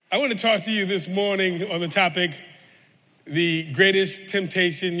I want to talk to you this morning on the topic, the greatest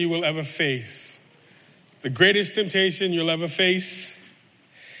temptation you will ever face. The greatest temptation you'll ever face.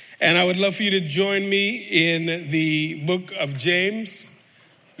 And I would love for you to join me in the book of James,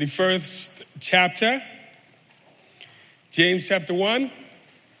 the first chapter, James chapter 1.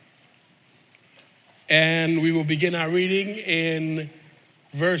 And we will begin our reading in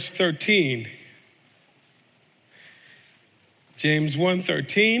verse 13. James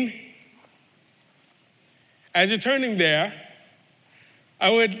 1:13. As you're turning there,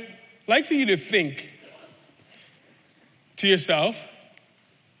 I would like for you to think to yourself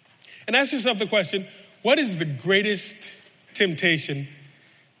and ask yourself the question, what is the greatest temptation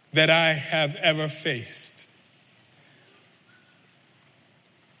that I have ever faced?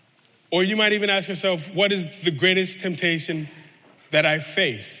 Or you might even ask yourself, what is the greatest temptation that I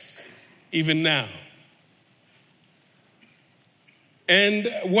face even now?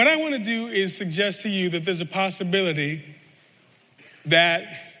 And what I want to do is suggest to you that there's a possibility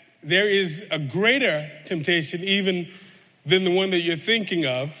that there is a greater temptation even than the one that you're thinking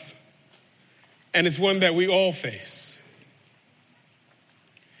of, and it's one that we all face.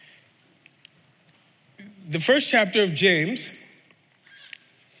 The first chapter of James,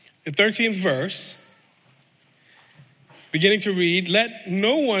 the 13th verse, beginning to read, "Let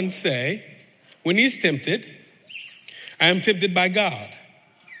no one say, when he is tempted, I am tempted by God.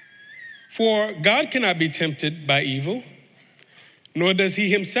 For God cannot be tempted by evil, nor does he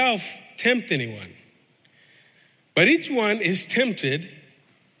himself tempt anyone. But each one is tempted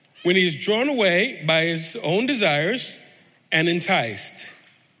when he is drawn away by his own desires and enticed.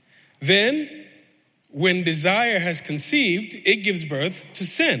 Then, when desire has conceived, it gives birth to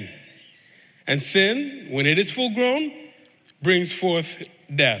sin. And sin, when it is full grown, brings forth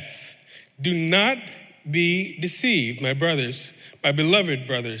death. Do not be deceived, my brothers, my beloved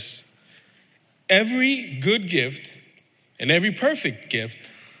brothers. Every good gift and every perfect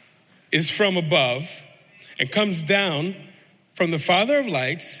gift is from above and comes down from the Father of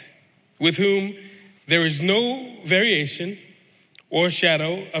lights, with whom there is no variation or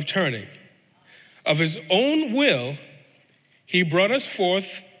shadow of turning. Of his own will, he brought us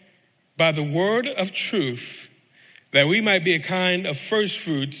forth by the word of truth, that we might be a kind of first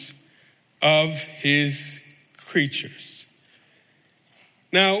fruits of his creatures."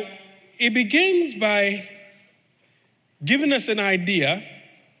 Now, it begins by giving us an idea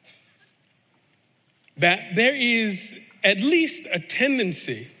that there is at least a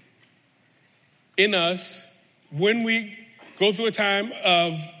tendency in us when we go through a time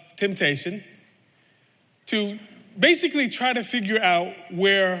of temptation to basically try to figure out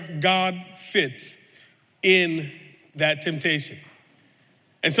where God fits in that temptation.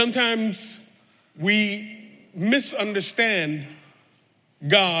 And sometimes we misunderstand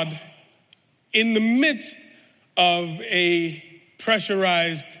God in the midst of a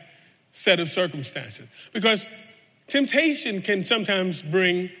pressurized set of circumstances. Because temptation can sometimes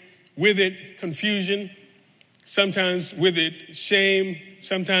bring with it confusion, sometimes with it shame,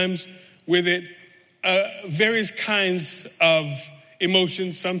 sometimes with it various kinds of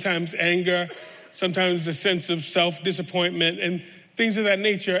emotions, sometimes anger, sometimes a sense of self-disappointment and things of that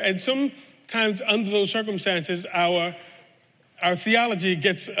nature. And sometimes under those circumstances, our theology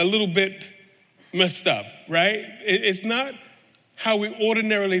gets a little bit messed up, right? It's not how we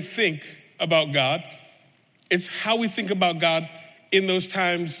ordinarily think about God. It's how we think about God in those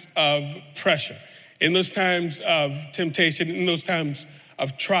times of pressure, in those times of temptation, in those times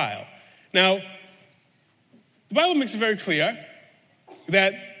of trial. Now, the Bible makes it very clear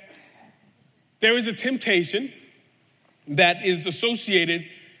that there is a temptation that is associated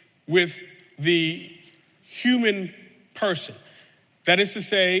with the human person. That is to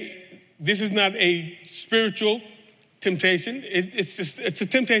say, this is not a spiritual temptation. It's a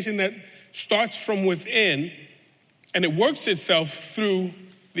temptation that starts from within, and it works itself through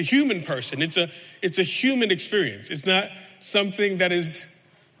the human person. It's a human experience. It's not something that is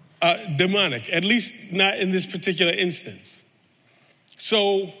demonic, at least not in this particular instance.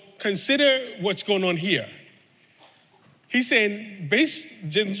 So consider what's going on here. He's saying, this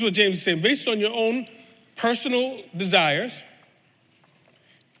is what James is saying, based on your own personal desires,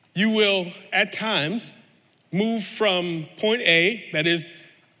 you will at times move from point A, that is,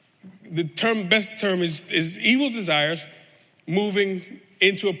 the best term is evil desires, moving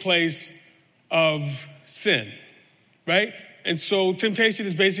into a place of sin, right? And so temptation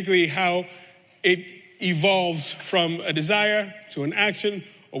is basically how it evolves from a desire to an action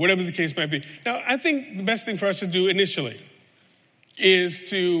or whatever the case might be. Now, I think the best thing for us to do initially is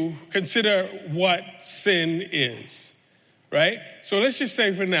to consider what sin is. right? So let's just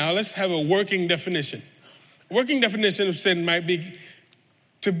say for now, let's have a working definition. A working definition of sin might be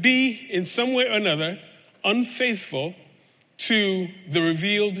to be in some way or another unfaithful to the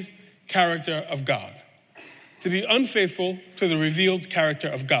revealed character of God. To be unfaithful to the revealed character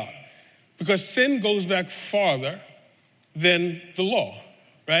of God. Because sin goes back farther than the law,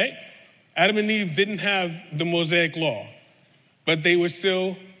 right? Adam and Eve didn't have the Mosaic law, but they were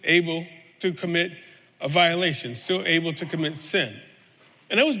still able to commit a violation, still able to commit sin.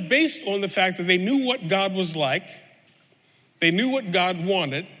 And that was based on the fact that they knew what God was like, they knew what God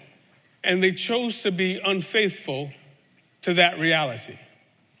wanted, and they chose to be unfaithful to that reality.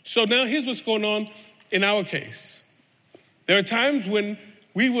 So now here's what's going on in our case. There are times when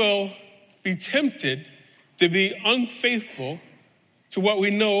we will be tempted to be unfaithful to what we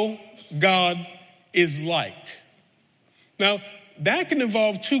know God is like. Now, that can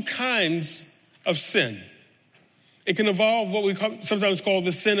involve two kinds of sin. It can involve what we sometimes call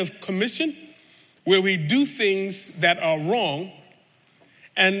the sin of commission, where we do things that are wrong,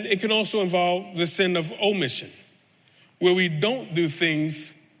 and it can also involve the sin of omission, where we don't do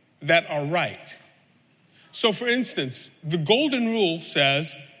things that are right. So for instance, the golden rule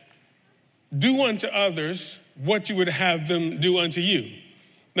says, do unto others what you would have them do unto you.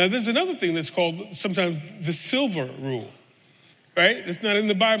 Now there's another thing that's called sometimes the silver rule, right? It's not in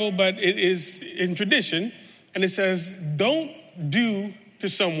the Bible, but it is in tradition. And it says, don't do to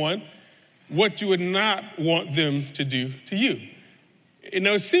someone what you would not want them to do to you. You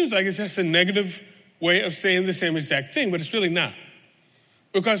know, it seems like it's just a negative way of saying the same exact thing, but it's really not.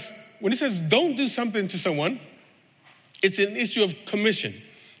 Because when it says don't do something to someone, it's an issue of commission.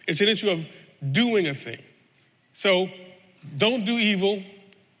 It's an issue of doing a thing. So don't do evil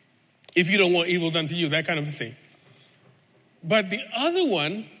if you don't want evil done to you, that kind of a thing. But the other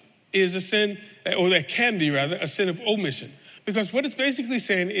one is a sin, or that can be rather, a sin of omission. Because what it's basically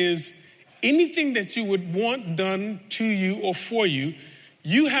saying is anything that you would want done to you or for you,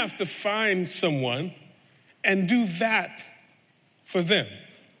 you have to find someone and do that for them.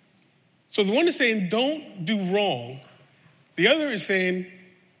 So the one is saying don't do wrong. The other is saying,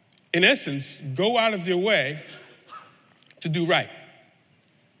 in essence, go out of your way to do right.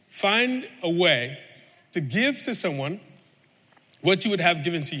 Find a way to give to someone what you would have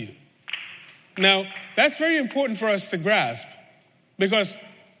given to you. Now, that's very important for us to grasp, because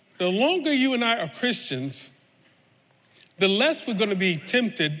the longer you and I are Christians, the less we're going to be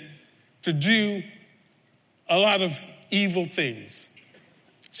tempted to do a lot of evil things.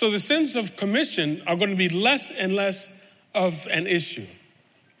 So the sins of commission are going to be less and less of an issue.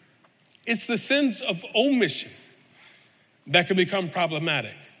 It's the sins of omission that can become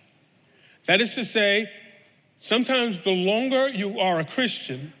problematic. That is to say, sometimes the longer you are a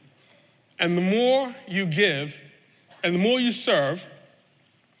Christian and the more you give and the more you serve,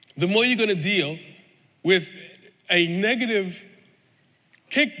 the more you're going to deal with a negative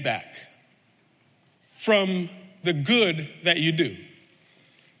kickback from the good that you do.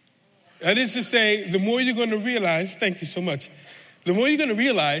 That is to say, the more you're going to realize, thank you so much, the more you're going to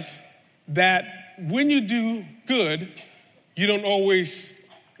realize that when you do good, you don't always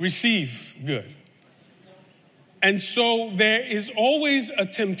receive good. And so there is always a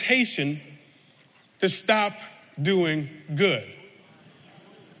temptation to stop doing good.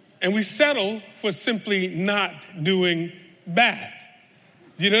 And we settle for simply not doing bad.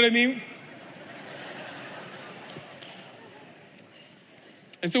 Do you know what I mean?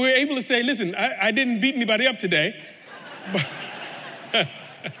 And so we're able to say, listen, I didn't beat anybody up today, but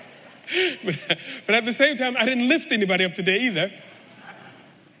at the same time, I didn't lift anybody up today either.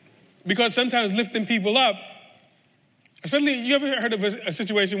 Because sometimes lifting people up, especially, you ever heard of a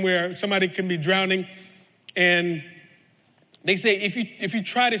situation where somebody can be drowning and they say if you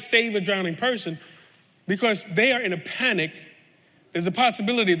try to save a drowning person, because they are in a panic, there's a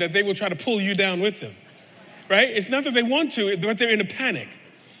possibility that they will try to pull you down with them, right? It's not that they want to, but they're in a panic.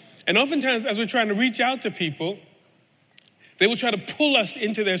 And oftentimes, as we're trying to reach out to people, they will try to pull us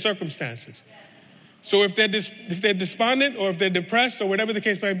into their circumstances. So if they're despondent or if they're depressed or whatever the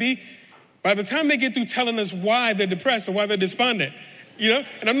case might be, by the time they get through telling us why they're depressed or why they're despondent, you know,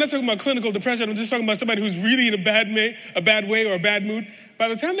 and I'm not talking about clinical depression, I'm just talking about somebody who's really in a bad way or a bad mood. By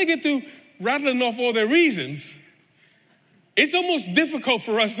the time they get through rattling off all their reasons, it's almost difficult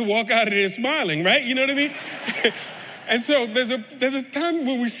for us to walk out of there smiling, right? You know what I mean? And so there's a time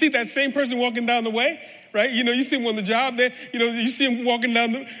when we see that same person walking down the way, right? You know, you see him on the job there, you know, you see him walking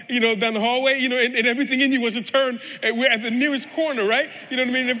down the hallway, you know, and everything in you wants to turn, and we're at the nearest corner, right? You know what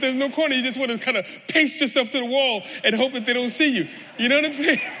I mean? If there's no corner, you just want to kind of paste yourself to the wall and hope that they don't see you. You know what I'm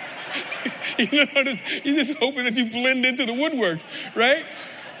saying? You notice, you're just hoping that you blend into the woodworks, right?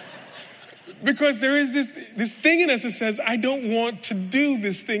 Because there is this thing in us that says, I don't want to do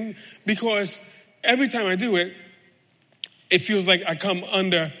this thing because every time I do it, it feels like I come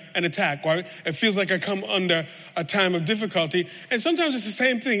under an attack, or it feels like I come under a time of difficulty. And sometimes it's the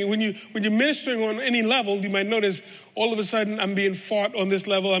same thing. When you're ministering on any level, you might notice all of a sudden I'm being fought on this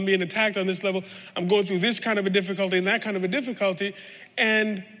level, I'm being attacked on this level, I'm going through this kind of a difficulty and that kind of a difficulty.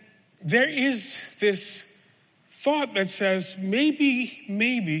 And there is this thought that says,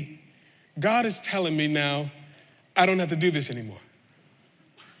 maybe God is telling me now I don't have to do this anymore.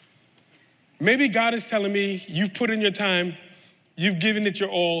 Maybe God is telling me you've put in your time, you've given it your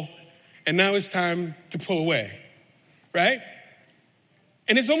all, and now it's time to pull away, right?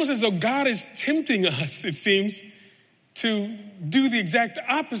 And it's almost as though God is tempting us, it seems, to do the exact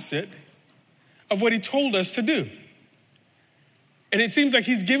opposite of what he told us to do. And it seems like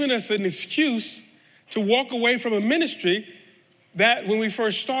he's given us an excuse to walk away from a ministry that when we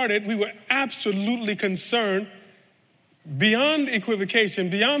first started, we were absolutely concerned, beyond equivocation,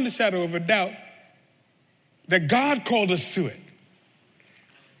 beyond the shadow of a doubt, that God called us to it.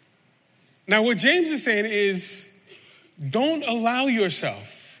 Now, what James is saying is, don't allow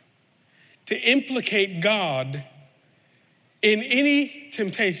yourself to implicate God in any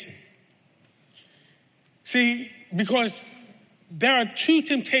temptation. See, because there are two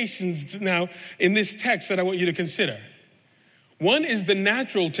temptations now in this text that I want you to consider. One is the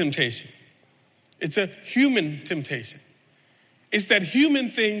natural temptation. It's a human temptation. It's that human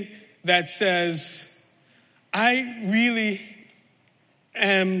thing that says, I really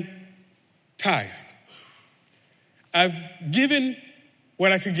am tired. I've given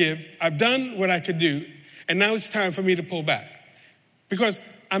what I could give. I've done what I could do. And now it's time for me to pull back. Because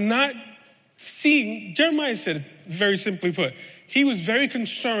I'm not seeing, Jeremiah said it very simply put, he was very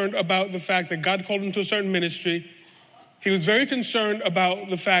concerned about the fact that God called him to a certain ministry. He was very concerned about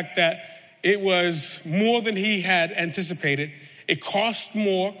the fact that it was more than he had anticipated. It cost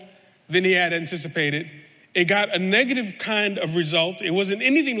more than he had anticipated. It got a negative kind of result. It wasn't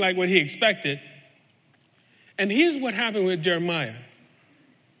anything like what he expected. And here's what happened with Jeremiah.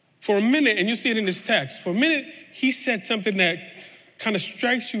 For a minute, and you see it in this text, for a minute, he said something that kind of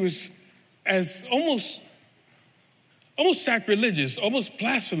strikes you as almost sacrilegious, almost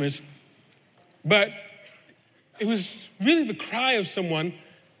blasphemous. But it was really the cry of someone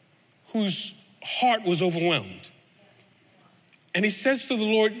whose heart was overwhelmed. And he says to the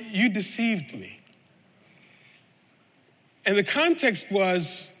Lord, you deceived me. And the context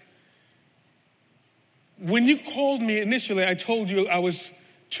was, when you called me initially, I told you I was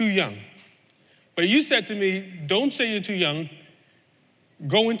too young. But you said to me, don't say you're too young.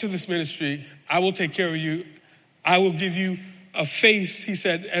 Go into this ministry. I will take care of you. I will give you a face, he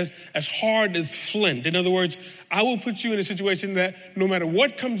said, as hard as flint. In other words, I will put you in a situation that no matter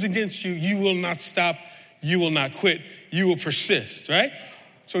what comes against you, you will not stop, you will not quit, you will persist, right?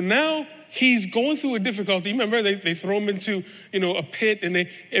 So now he's going through a difficulty. Remember, they throw him into, a pit, and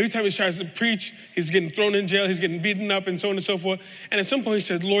every time he tries to preach, he's getting thrown in jail, he's getting beaten up, and so on and so forth. And at some point he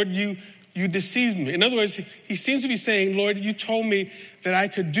said, Lord, you deceived me. In other words, he seems to be saying, Lord, you told me that I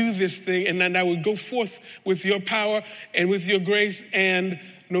could do this thing and that I would go forth with your power and with your grace, and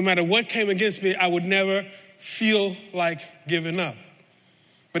no matter what came against me, I would never feel like giving up.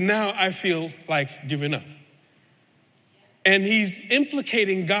 But now I feel like giving up. And he's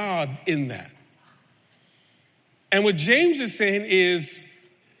implicating God in that. And what James is saying is,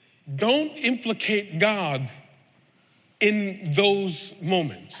 don't implicate God in those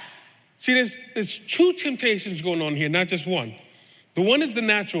moments. See, there's two temptations going on here, not just one. The one is the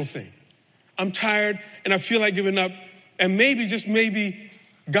natural thing. I'm tired and I feel like giving up. And maybe, just maybe,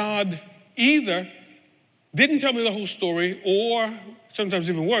 God either didn't tell me the whole story, or sometimes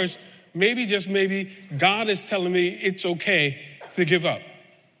even worse, maybe, just maybe, God is telling me it's okay to give up.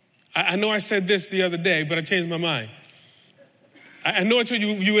 I know I said this the other day, but I changed my mind. I know I told you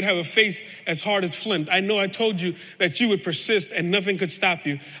you would have a face as hard as flint. I know I told you that you would persist and nothing could stop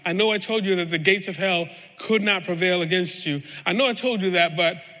you. I know I told you that the gates of hell could not prevail against you. I know I told you that,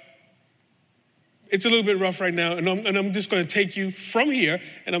 but it's a little bit rough right now, and I'm just going to take you from here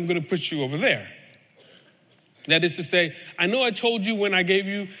and I'm going to put you over there. That is to say, I know I told you when I gave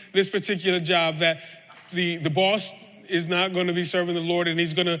you this particular job that the boss, is not going to be serving the Lord, and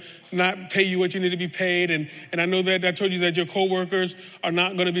he's going to not pay you what you need to be paid. And I know that I told you that your coworkers are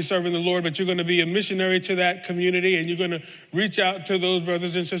not going to be serving the Lord, but you're going to be a missionary to that community, and you're going to reach out to those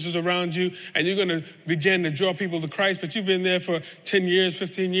brothers and sisters around you, and you're going to begin to draw people to Christ. But you've been there for 10 years,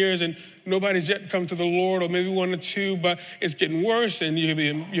 15 years, and nobody's yet come to the Lord, or maybe one or two, but it's getting worse, and you're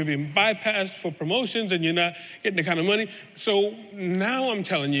being bypassed for promotions, and you're not getting the kind of money. So now I'm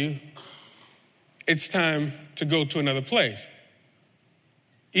telling you, it's time to go to another place.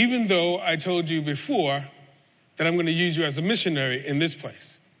 Even though I told you before that I'm going to use you as a missionary in this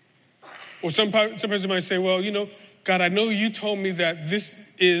place. Or some person might say, well, God, I know you told me that this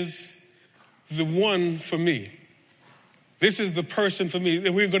is the one for me. This is the person for me,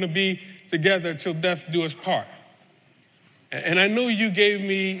 that we're going to be together till death do us part. And I know you gave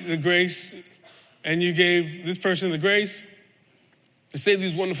me the grace, and you gave this person the grace to say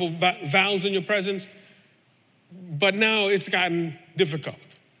these wonderful vows in your presence, but now it's gotten difficult.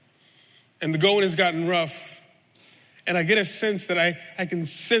 And the going has gotten rough. And I get a sense that I can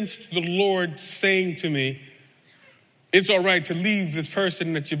sense the Lord saying to me, it's all right to leave this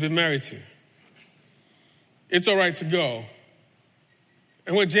person that you've been married to. It's all right to go.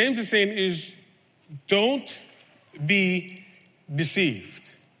 And what James is saying is, don't be deceived.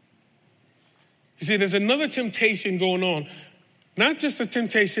 You see, there's another temptation going on. Not just a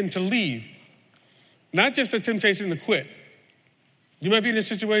temptation to leave, not just a temptation to quit. You might be in a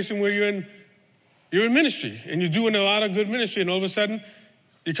situation where you're in ministry and you're doing a lot of good ministry, and all of a sudden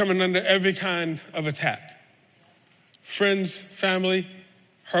you're coming under every kind of attack. Friends, family,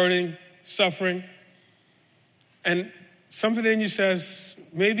 hurting, suffering. And something in you says,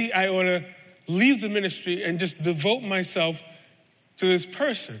 maybe I ought to leave the ministry and just devote myself to this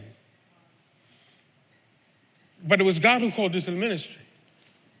person. But it was God who called you to the ministry.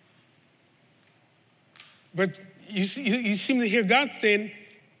 But you seem to hear God saying,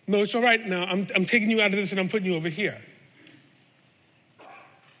 no, it's all right now. I'm taking you out of this and I'm putting you over here.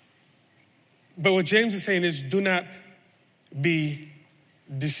 But what James is saying is, do not be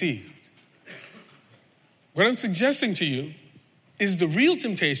deceived. What I'm suggesting to you is the real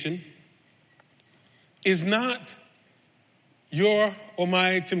temptation is not your or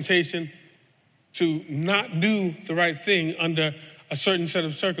my temptation to not do the right thing under a certain set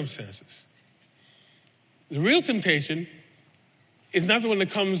of circumstances. The real temptation is not the one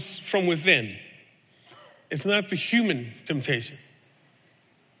that comes from within. It's not the human temptation.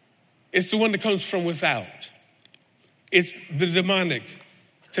 It's the one that comes from without. It's the demonic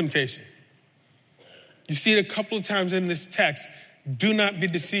temptation. You see it a couple of times in this text. Do not be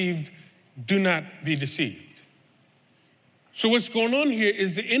deceived. Do not be deceived. So what's going on here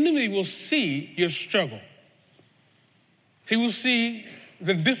is the enemy will see your struggle. He will see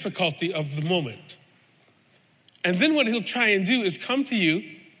the difficulty of the moment. And then what he'll try and do is come to you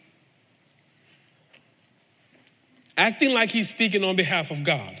acting like he's speaking on behalf of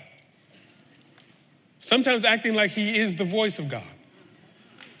God. Sometimes acting like he is the voice of God.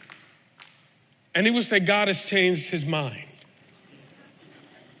 And he will say, God has changed his mind.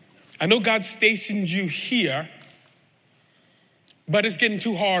 I know God stationed you here, but it's getting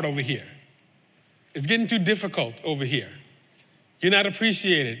too hard over here. It's getting too difficult over here. You're not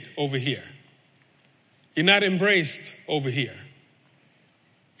appreciated over here. You're not embraced over here.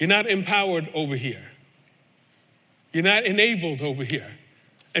 You're not empowered over here. You're not enabled over here.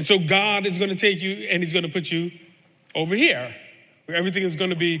 And so God is going to take you and he's going to put you over here, where everything is going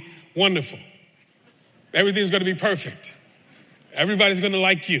to be wonderful. Everything's going to be perfect. Everybody's going to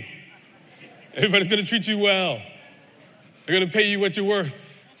like you. Everybody's going to treat you well. They're going to pay you what you're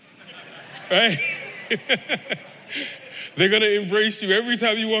worth, right? They're going to embrace you every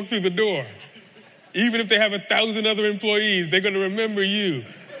time you walk through the door. Even if they have 1,000 other employees, they're going to remember you.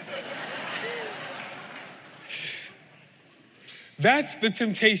 That's the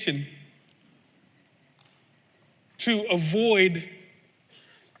temptation, to avoid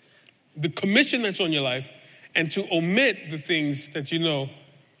the commission that's on your life and to omit the things that you know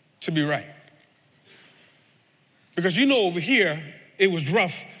to be right. Because you know over here, it was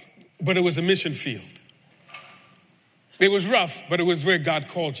rough, but it was a mission field. It was rough, but it was where God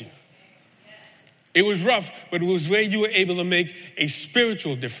called you. It was rough, but it was where you were able to make a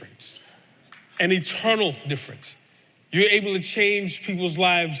spiritual difference, an eternal difference. You were able to change people's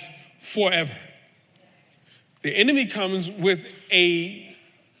lives forever. The enemy comes with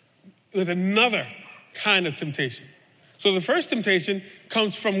another kind of temptation. So the first temptation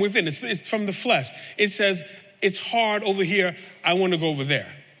comes from within. It's from the flesh. It says, it's hard over here. I want to go over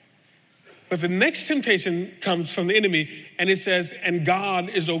there. But the next temptation comes from the enemy, and it says, and God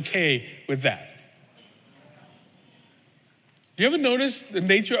is okay with that. You ever notice the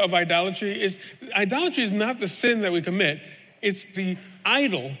nature of idolatry? Idolatry is not the sin that we commit. It's the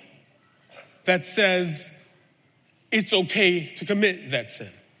idol that says it's okay to commit that sin.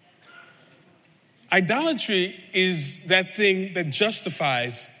 Idolatry is that thing that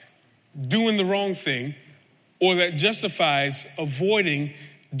justifies doing the wrong thing or that justifies avoiding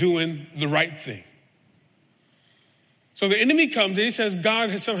doing the right thing. So the enemy comes and he says,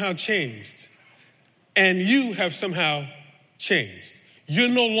 God has somehow changed and you have somehow changed. You're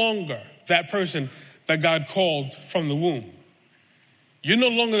no longer that person that God called from the womb. You're no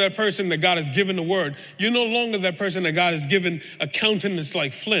longer that person that God has given the word. You're no longer that person that God has given a countenance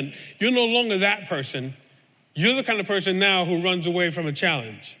like flint. You're no longer that person. You're the kind of person now who runs away from a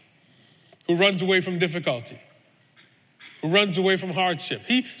challenge, who runs away from difficulty, who runs away from hardship.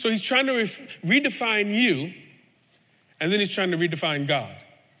 So he's trying to redefine you, and then he's trying to redefine God.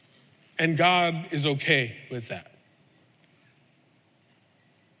 And God is okay with that.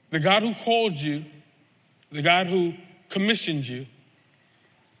 The God who called you, the God who commissioned you,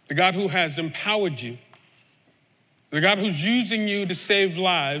 the God who has empowered you, the God who's using you to save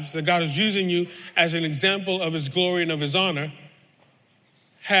lives, the God who's using you as an example of his glory and of his honor,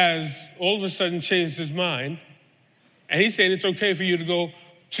 has all of a sudden changed his mind. And he's saying it's okay for you to go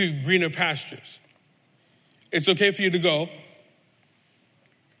to greener pastures. It's okay for you to go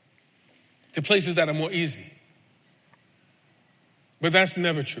to places that are more easy. But that's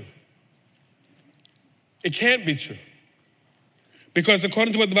never true. It can't be true. Because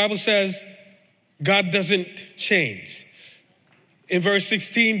according to what the Bible says, God doesn't change. In verse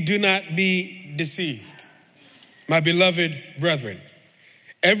 16, do not be deceived, my beloved brethren.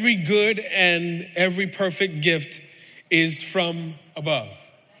 Every good and every perfect gift is from above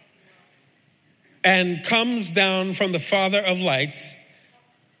and comes down from the Father of lights,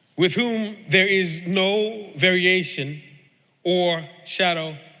 with whom there is no variation or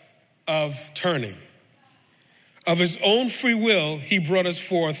shadow of turning. Of his own free will, he brought us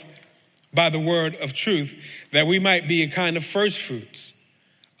forth by the word of truth, that we might be a kind of first fruits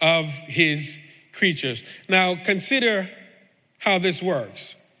of his creatures. Now, consider how this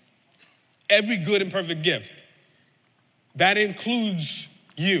works. Every good and perfect gift, that includes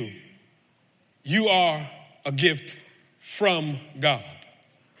you. You are a gift from God.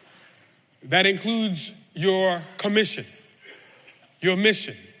 That includes your commission, your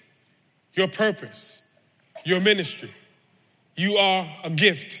mission, your purpose, your ministry. You are a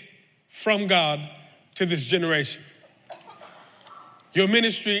gift from God to this generation. Your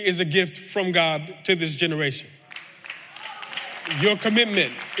ministry is a gift from God to this generation. Your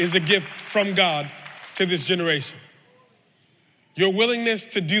commitment is a gift from God to this generation. Your willingness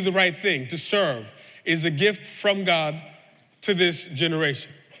to do the right thing, to serve, is a gift from God to this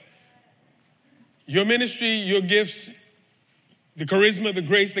generation. Your ministry, your gifts, the charisma, the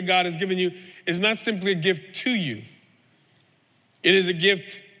grace that God has given you is not simply a gift to you. It is a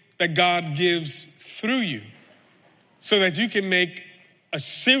gift that God gives through you so that you can make a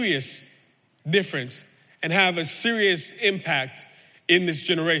serious difference and have a serious impact in this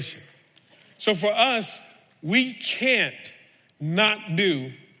generation. So for us, we can't not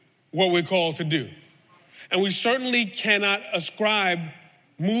do what we're called to do. And we certainly cannot ascribe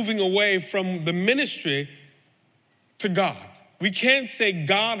moving away from the ministry to God. We can't say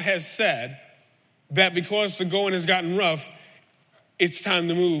God has said that because the going has gotten rough, it's time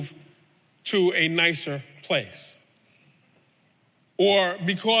to move to a nicer place. Or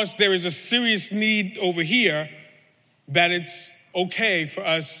because there is a serious need over here, that it's okay for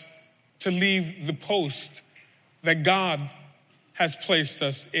us to leave the post that God has placed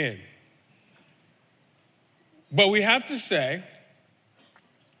us in. But we have to say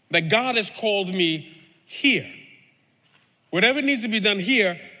that God has called me here. Whatever needs to be done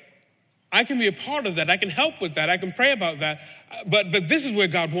here, I can be a part of that. I can help with that. I can pray about that. But this is where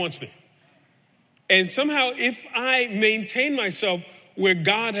God wants me. And somehow, if I maintain myself where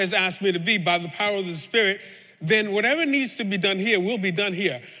God has asked me to be by the power of the Spirit, then whatever needs to be done here will be done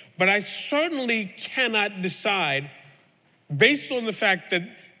here. But I certainly cannot decide, based on the fact that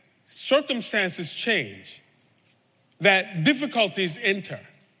circumstances change, that difficulties enter,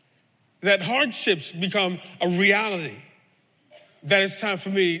 that hardships become a reality, that it's time for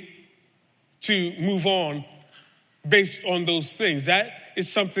me to move on based on those things. That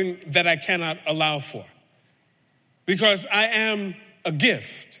is something that I cannot allow for. Because I am a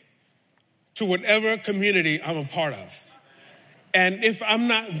gift to whatever community I'm a part of. And if I'm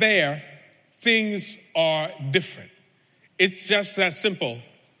not there, things are different. It's just that simple.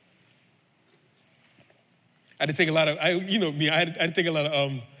 I had to take a lot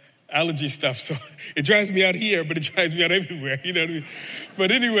of allergy stuff, so it drives me out here, but it drives me out everywhere, you know what I mean?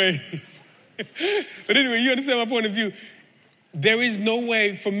 But anyway, you understand my point of view. There is no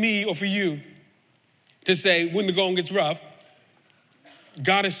way for me or for you to say when the going gets rough,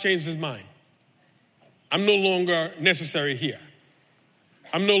 God has changed his mind. I'm no longer necessary here.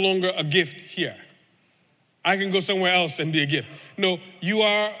 I'm no longer a gift here. I can go somewhere else and be a gift. No, you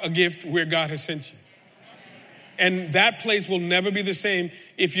are a gift where God has sent you. And that place will never be the same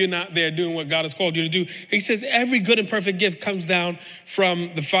if you're not there doing what God has called you to do. He says every good and perfect gift comes down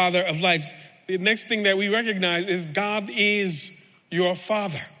from the Father of lights. The next thing that we recognize is God is your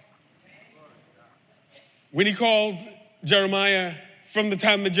Father. When he called Jeremiah, from the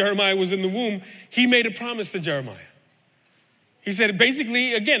time that Jeremiah was in the womb, he made a promise to Jeremiah. He said,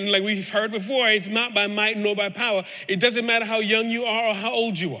 basically, again, like we've heard before, it's not by might nor by power. It doesn't matter how young you are or how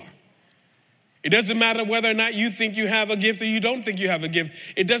old you are. It doesn't matter whether or not you think you have a gift or you don't think you have a gift.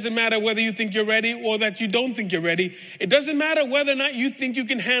 It doesn't matter whether you think you're ready or that you don't think you're ready. It doesn't matter whether or not you think you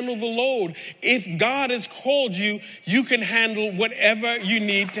can handle the load. If God has called you, you can handle whatever you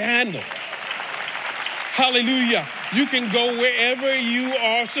need to handle. Hallelujah. You can go wherever you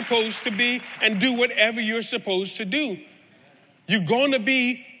are supposed to be and do whatever you're supposed to do. You're going to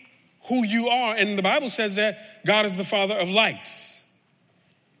be who you are. And the Bible says that God is the Father of lights.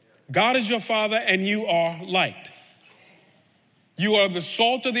 God is your Father and you are light. You are the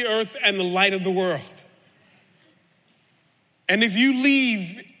salt of the earth and the light of the world. And if you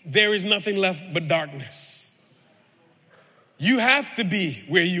leave, there is nothing left but darkness. You have to be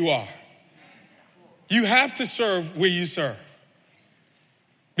where you are. You have to serve where you serve.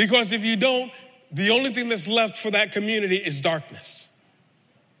 Because if you don't, the only thing that's left for that community is darkness.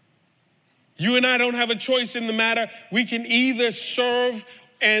 You and I don't have a choice in the matter. We can either serve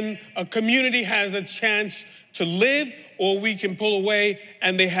and a community has a chance to live, or we can pull away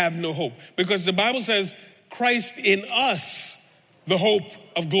and they have no hope. Because the Bible says, Christ in us, the hope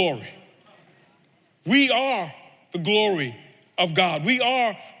of glory. We are the glory of God. We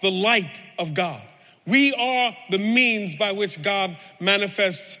are the light of God. We are the means by which God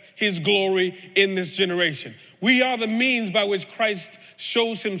manifests his glory in this generation. We are the means by which Christ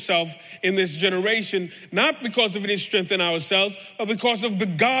shows himself in this generation, not because of any strength in ourselves, but because of the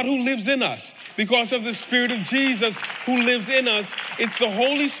God who lives in us, because of the Spirit of Jesus who lives in us. It's the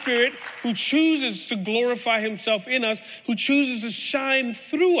Holy Spirit who chooses to glorify himself in us, who chooses to shine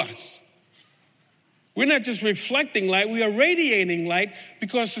through us. We're not just reflecting light, we are radiating light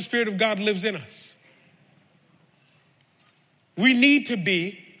because the Spirit of God lives in us. We need to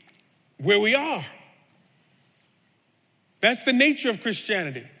be where we are. That's the nature of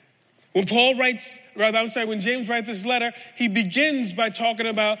Christianity. When when James writes this letter, he begins by talking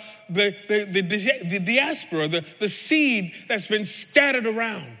about the diaspora, the seed that's been scattered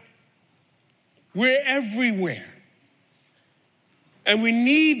around. We're everywhere. And we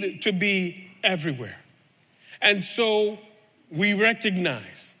need to be everywhere. And so we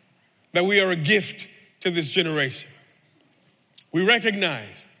recognize that we are a gift to this generation. We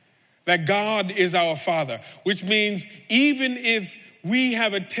recognize that God is our Father, which means even if we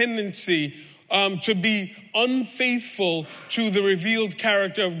have a tendency to be unfaithful to the revealed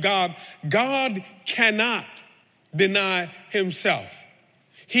character of God, God cannot deny himself.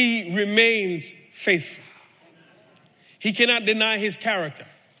 He remains faithful. He cannot deny his character.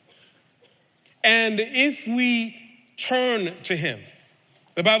 And if we turn to him,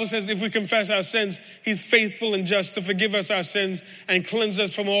 the Bible says if we confess our sins, he's faithful and just to forgive us our sins and cleanse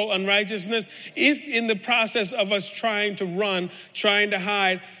us from all unrighteousness. If in the process of us trying to run, trying to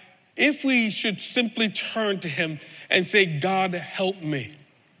hide, if we should simply turn to him and say, God, help me,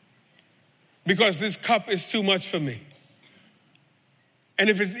 because this cup is too much for me. And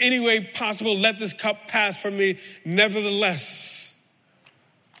if it's any way possible, let this cup pass from me. Nevertheless,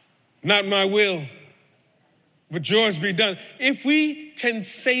 not my will, but yours be done. If we can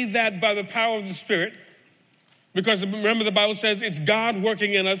say that by the power of the Spirit, because remember the Bible says it's God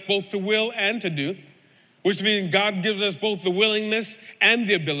working in us both to will and to do, which means God gives us both the willingness and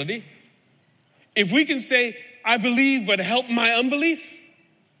the ability. If we can say, I believe, but help my unbelief.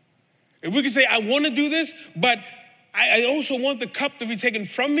 If we can say, I want to do this, but I also want the cup to be taken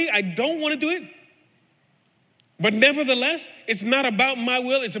from me. I don't want to do it. But nevertheless, it's not about my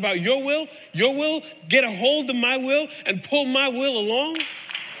will, it's about your will. Your will, get a hold of my will and pull my will along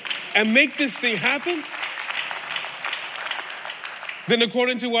and make this thing happen. Then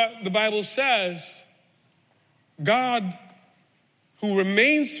according to what the Bible says, God, who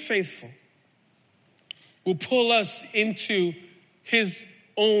remains faithful, will pull us into his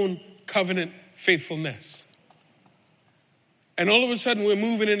own covenant faithfulness. And all of a sudden, we're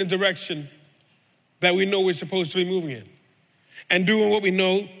moving in a direction that we know we're supposed to be moving in and doing what we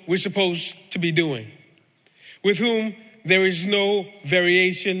know we're supposed to be doing, with whom there is no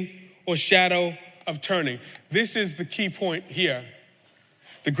variation or shadow of turning. This is the key point here.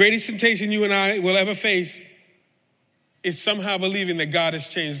 The greatest temptation you and I will ever face is somehow believing that God has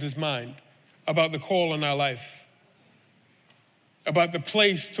changed his mind about the call in our life, about the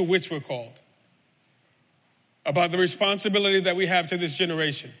place to which we're called, about the responsibility that we have to this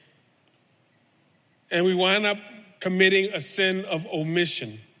generation. And we wind up committing a sin of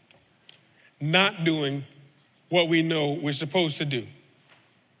omission, not doing what we know we're supposed to do.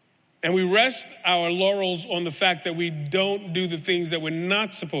 And we rest our laurels on the fact that we don't do the things that we're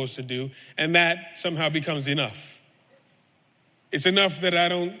not supposed to do, and that somehow becomes enough. It's enough that I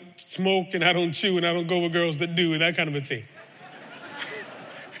don't smoke and I don't chew and I don't go with girls that do and that kind of a thing.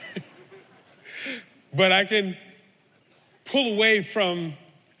 But I can pull away from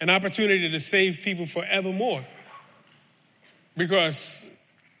an opportunity to save people forevermore because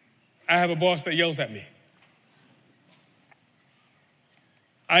I have a boss that yells at me.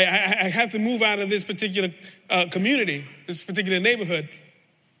 I have to move out of this particular community, this particular neighborhood,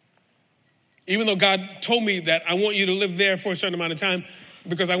 even though God told me that I want you to live there for a certain amount of time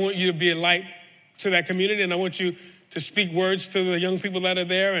because I want you to be a light to that community and I want you to speak words to the young people that are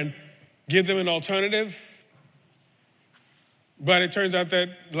there and give them an alternative. But it turns out that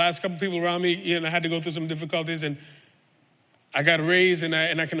the last couple people around me, I had to go through some difficulties and I got a raise and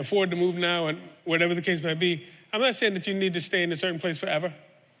I can afford to move now and whatever the case might be. I'm not saying that you need to stay in a certain place forever.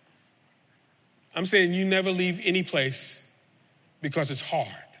 I'm saying you never leave any place because it's hard.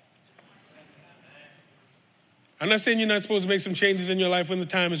 I'm not saying you're not supposed to make some changes in your life when the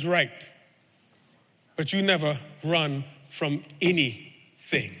time is right, but you never run from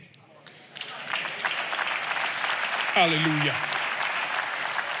anything. Hallelujah.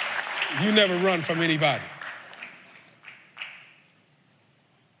 You never run from anybody.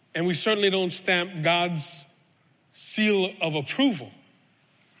 And we certainly don't stamp God's seal of approval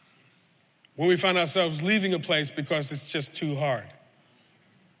when we find ourselves leaving a place because it's just too hard.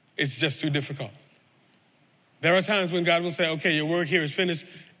 It's just too difficult. There are times when God will say, okay, your work here is finished.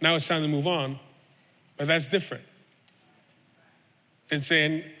 Now it's time to move on. But that's different than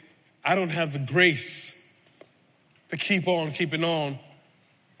saying, I don't have the grace to keep on keeping on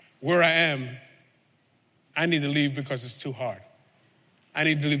where I am. I need to leave because it's too hard. I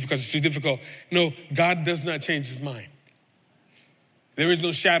need to leave because it's too difficult. No, God does not change his mind. There is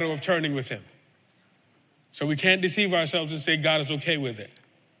no shadow of turning with him. So we can't deceive ourselves and say God is okay with it.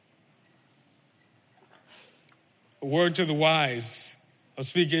 A word to the wise. I'm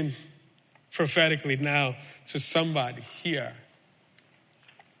speaking prophetically now to somebody here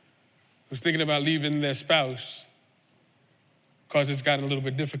who's thinking about leaving their spouse because it's gotten a little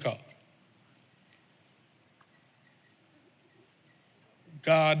bit difficult.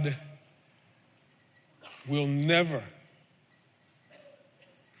 God will never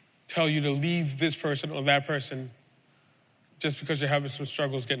tell you to leave this person or that person just because you're having some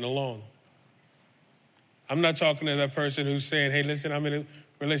struggles getting along. I'm not talking to that person who's saying, hey, listen, I'm in a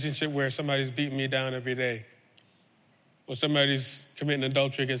relationship where somebody's beating me down every day or somebody's committing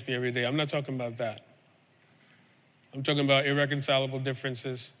adultery against me every day. I'm not talking about that. I'm talking about irreconcilable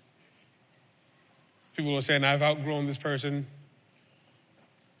differences. People are saying, I've outgrown this person.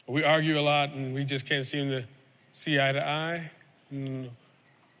 We argue a lot and we just can't seem to see eye to eye. No.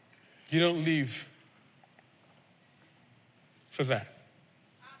 You don't leave for that.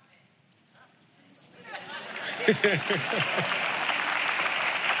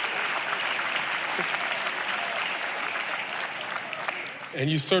 And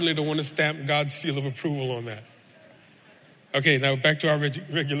you certainly don't want to stamp God's seal of approval on that. Okay, now back to our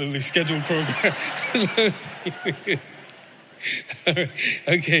regularly scheduled program.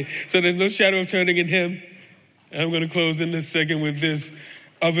 Okay, so there's no shadow of turning in him. And I'm going to close in this second with this.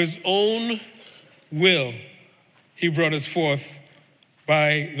 Of his own will, he brought us forth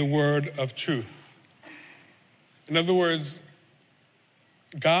by the word of truth. In other words,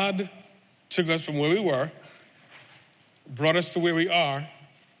 God took us from where we were, brought us to where we are,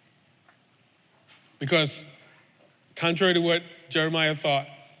 because contrary to what Jeremiah thought,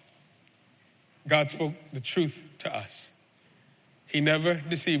 God spoke the truth to us. He never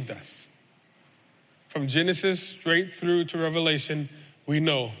deceived us. From Genesis straight through to Revelation, we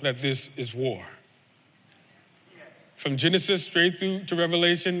know that this is war. From Genesis straight through to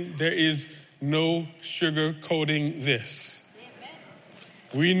Revelation, there is no sugarcoating this.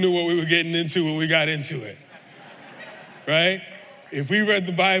 We knew what we were getting into when we got into it, right? If we read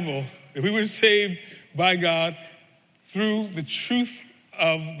the Bible, if we were saved by God through the truth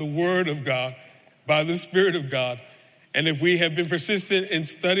of the Word of God, by the Spirit of God. And if we have been persistent in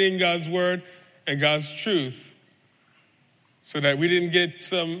studying God's Word and God's truth, so that we didn't get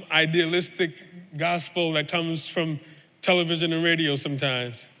some idealistic gospel that comes from television and radio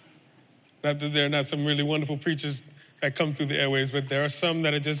sometimes. Not that there are not some really wonderful preachers that come through the airwaves, but there are some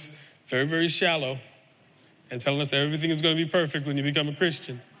that are just very, very shallow and telling us everything is going to be perfect when you become a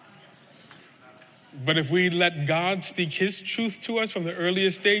Christian. But if we let God speak his truth to us from the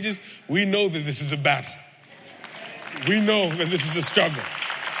earliest stages, we know that this is a battle. We know that this is a struggle.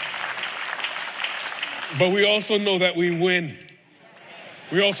 But we also know that we win.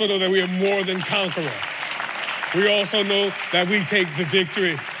 We also know that we are more than conquerors. We also know that we take the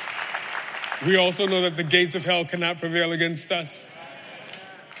victory. We also know that the gates of hell cannot prevail against us.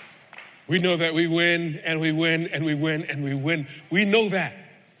 We know that we win and we win and we win and we win. We know that.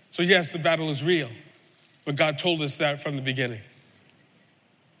 So yes, the battle is real, but God told us that from the beginning.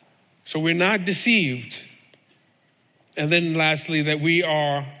 So we're not deceived. And then lastly, that we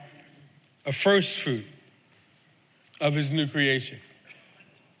are a first fruit of his new creation.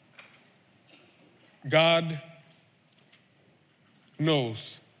 God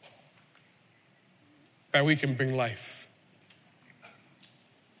knows that we can bring life.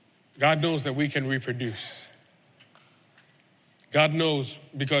 God knows that we can reproduce. God knows,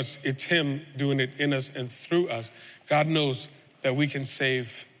 because it's him doing it in us and through us, God knows that we can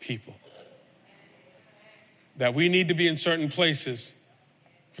save people. That we need to be in certain places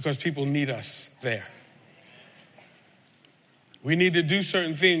because people need us there. We need to do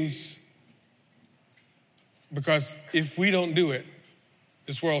certain things because if we don't do it,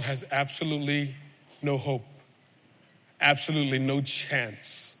 this world has absolutely no hope, absolutely no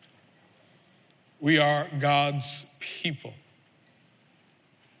chance. We are God's people.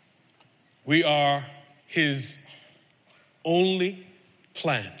 We are his only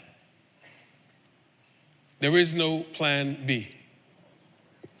plan. There is no plan B.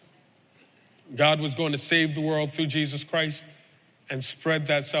 God was going to save the world through Jesus Christ and spread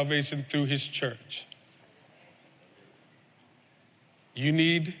that salvation through his church. You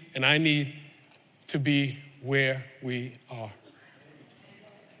need and I need to be where we are.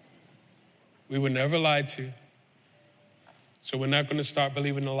 We were never lied to, so we're not going to start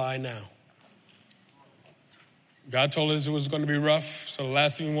believing the lie now. God told us it was going to be rough, so the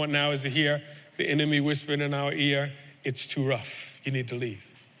last thing we want now is to hear the enemy whispering in our ear, it's too rough, you need to leave.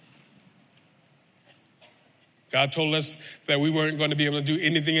 God told us that we weren't going to be able to do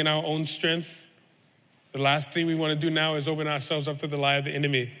anything in our own strength. The last thing we want to do now is open ourselves up to the lie of the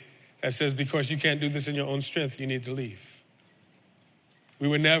enemy that says, because you can't do this in your own strength, you need to leave. We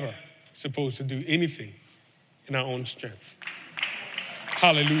were never supposed to do anything in our own strength.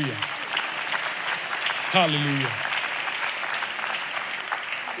 Hallelujah. Hallelujah.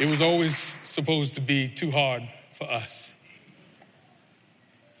 It was always supposed to be too hard for us.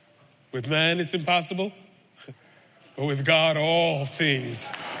 With man, it's impossible. But with God, all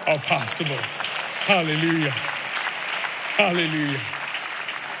things are possible. Hallelujah. Hallelujah.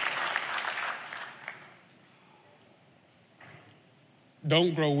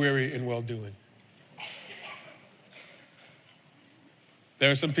 Don't grow weary in well-doing. There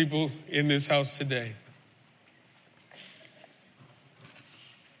are some people in this house today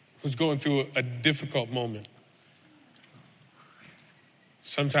who's going through a difficult moment.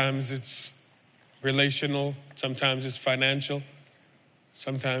 Sometimes it's relational, sometimes it's financial,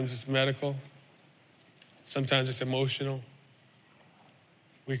 sometimes it's medical, sometimes it's emotional.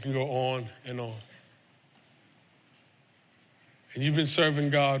 We can go on and on. And you've been serving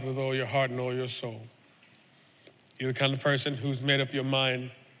God with all your heart and all your soul. You're the kind of person who's made up your mind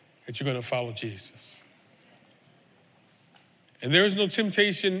that you're going to follow Jesus. And there is no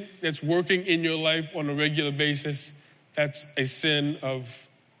temptation that's working in your life on a regular basis that's a sin of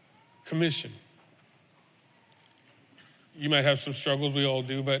commission. You might have some struggles, we all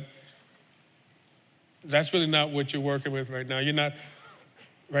do, but that's really not what you're working with right now. You're not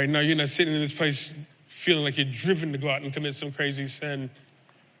sitting in this place feeling like you're driven to go out and commit some crazy sin.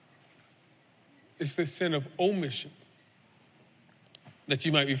 It's the sin of omission that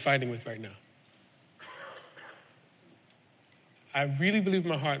you might be fighting with right now. I really believe in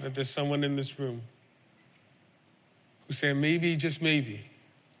my heart that there's someone in this room who's saying, maybe, just maybe,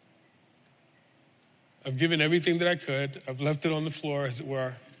 I've given everything that I could. I've left it on the floor, as it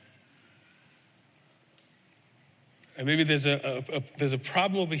were. And maybe there's a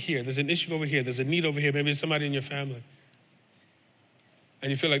problem over here. There's an issue over here. There's a need over here. Maybe it's somebody in your family. And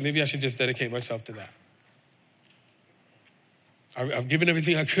you feel like maybe I should just dedicate myself to that. I've given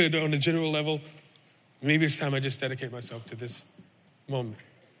everything I could on a general level. Maybe it's time I just dedicate myself to this moment.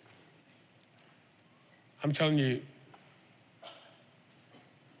 I'm telling you,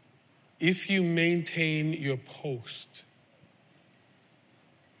 if you maintain your post,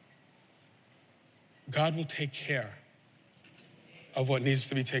 God will take care of what needs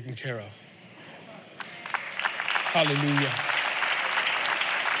to be taken care of. Hallelujah.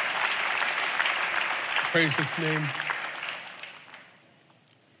 Praise his name.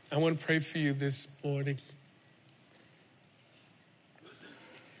 I want to pray for you this morning.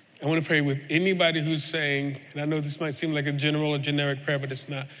 I want to pray with anybody who's saying, and I know this might seem like a general or generic prayer, but it's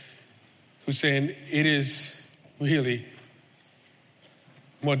not, who's saying it is really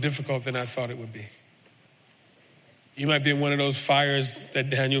more difficult than I thought it would be. You might be in one of those fires that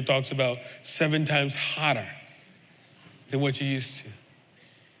Daniel talks about, 7 times hotter than what you used to.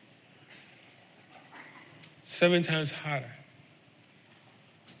 7 times hotter.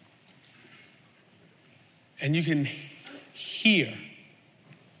 And you can hear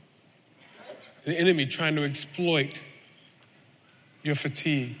the enemy trying to exploit your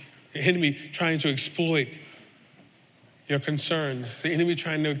fatigue, the enemy trying to exploit your concerns, the enemy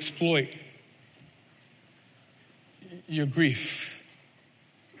trying to exploit your grief,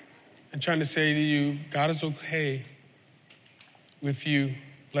 and trying to say to you, God is okay with you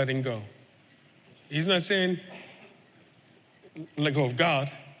letting go. He's not saying let go of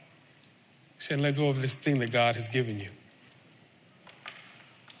God. He's saying let go of this thing that God has given you.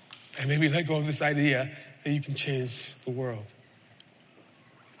 And maybe let go of this idea that you can change the world.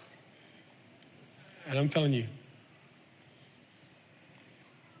 And I'm telling you,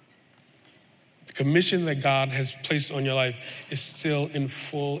 the commission that God has placed on your life is still in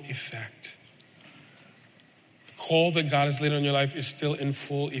full effect. The call that God has laid on your life is still in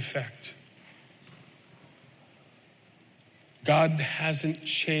full effect. God hasn't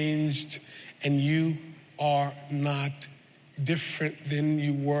changed, and you are not different than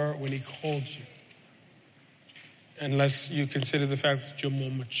you were when he called you. Unless you consider the fact that you're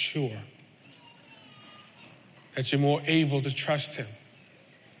more mature, that you're more able to trust him.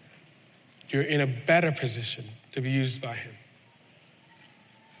 You're in a better position to be used by him.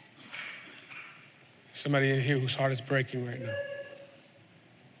 Somebody in here whose heart is breaking right now.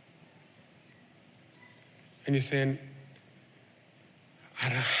 And you're saying,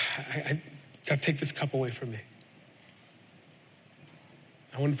 I got to take this cup away from me.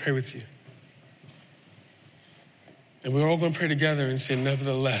 I want to pray with you. And we're all going to pray together and say,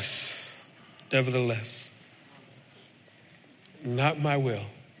 nevertheless, not my will,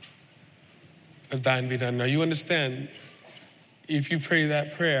 but thine be done. Now you understand, if you pray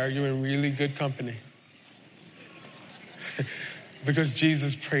that prayer, you're in really good company. Because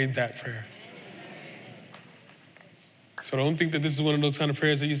Jesus prayed that prayer. So don't think that this is one of those kind of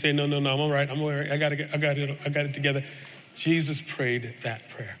prayers that you say, no, I'm all right, I got it together. Jesus prayed that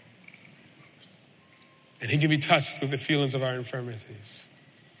prayer. And he can be touched with the feelings of our infirmities.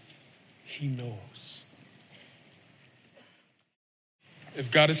 He knows. If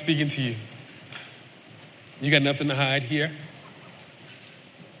God is speaking to you, you got nothing to hide here.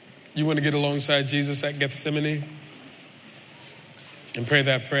 You want to get alongside Jesus at Gethsemane and pray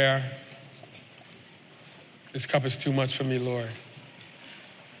that prayer. This cup is too much for me, Lord.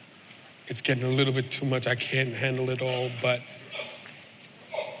 It's getting a little bit too much. I can't handle it all, but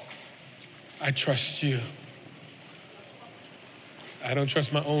I trust you. I don't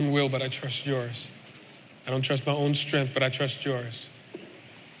trust my own will, but I trust yours. I don't trust my own strength, but I trust yours.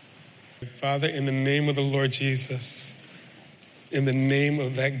 Father, in the name of the Lord Jesus, in the name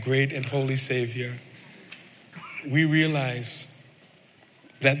of that great and holy Savior, we realize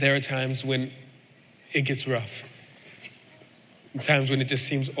that there are times when it gets rough. Times when it just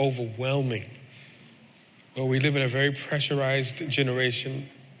seems overwhelming. Well, we live in a very pressurized generation.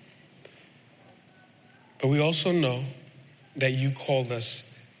 But we also know that you called us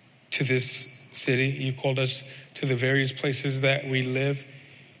to this city. You called us to the various places that we live.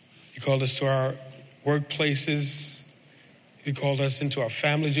 You called us to our workplaces. You called us into our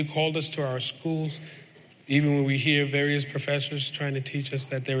families. You called us to our schools. Even when we hear various professors trying to teach us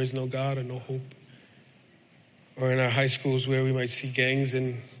that there is no God or no hope. Or in our high schools where we might see gangs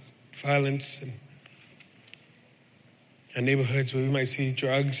and violence, and our neighborhoods where we might see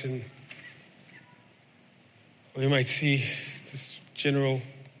drugs, and we might see this general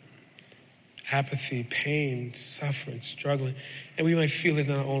apathy, pain, suffering, struggling. And we might feel it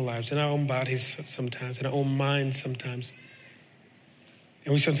in our own lives, in our own bodies sometimes, in our own minds sometimes.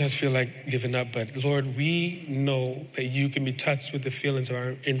 And we sometimes feel like giving up. But Lord, we know that you can be touched with the feelings of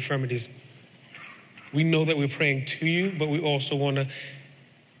our infirmities. We know that we're praying to you, but we also want to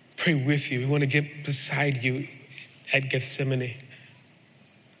pray with you. We want to get beside you at Gethsemane,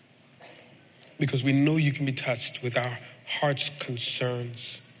 because we know you can be touched with our heart's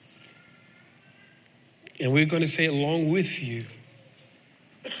concerns. And we're going to say along with you,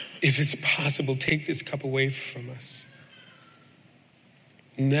 if it's possible, take this cup away from us.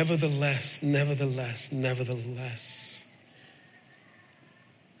 Nevertheless, nevertheless, nevertheless,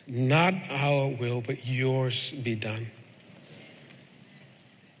 not our will, but yours be done.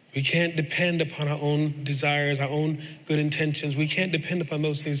 We can't depend upon our own desires, our own good intentions. We can't depend upon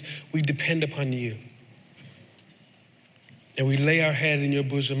those things. We depend upon you. And we lay our head in your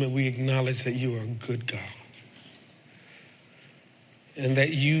bosom and we acknowledge that you are a good God. And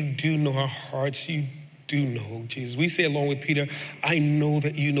that you do know our hearts. You do know, Jesus. We say along with Peter, I know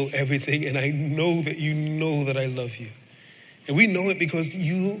that you know everything, and I know that you know that I love you. And we know it because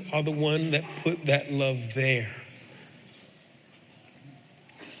you are the one that put that love there.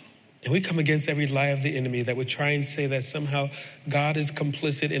 And we come against every lie of the enemy that would try and say that somehow God is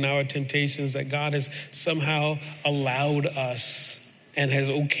complicit in our temptations, that God has somehow allowed us and has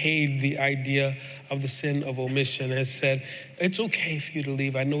okayed the idea of the sin of omission, has said, it's okay for you to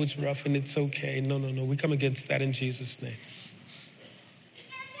leave. I know it's rough and it's okay. No. We come against that in Jesus' name.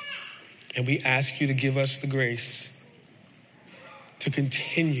 And we ask you to give us the grace to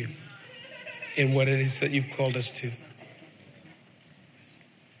continue in what it is that you've called us to.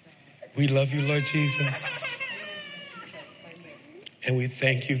 We love you, Lord Jesus. And we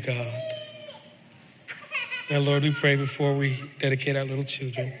thank you, God. Now, Lord, we pray before we dedicate our little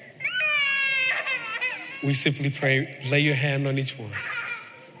children. We simply pray, lay your hand on each one.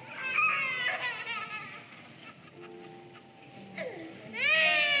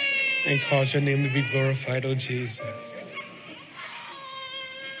 And cause your name to be glorified, oh Jesus.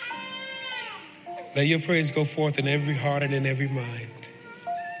 Let your praise go forth in every heart and in every mind.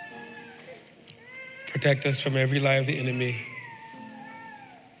 Protect us from every lie of the enemy.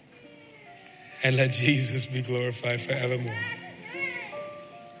 And let Jesus be glorified forevermore.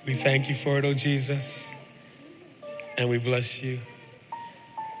 We thank you for it, oh Jesus. And we bless you.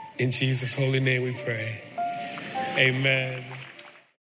 In Jesus' holy name we pray. Amen.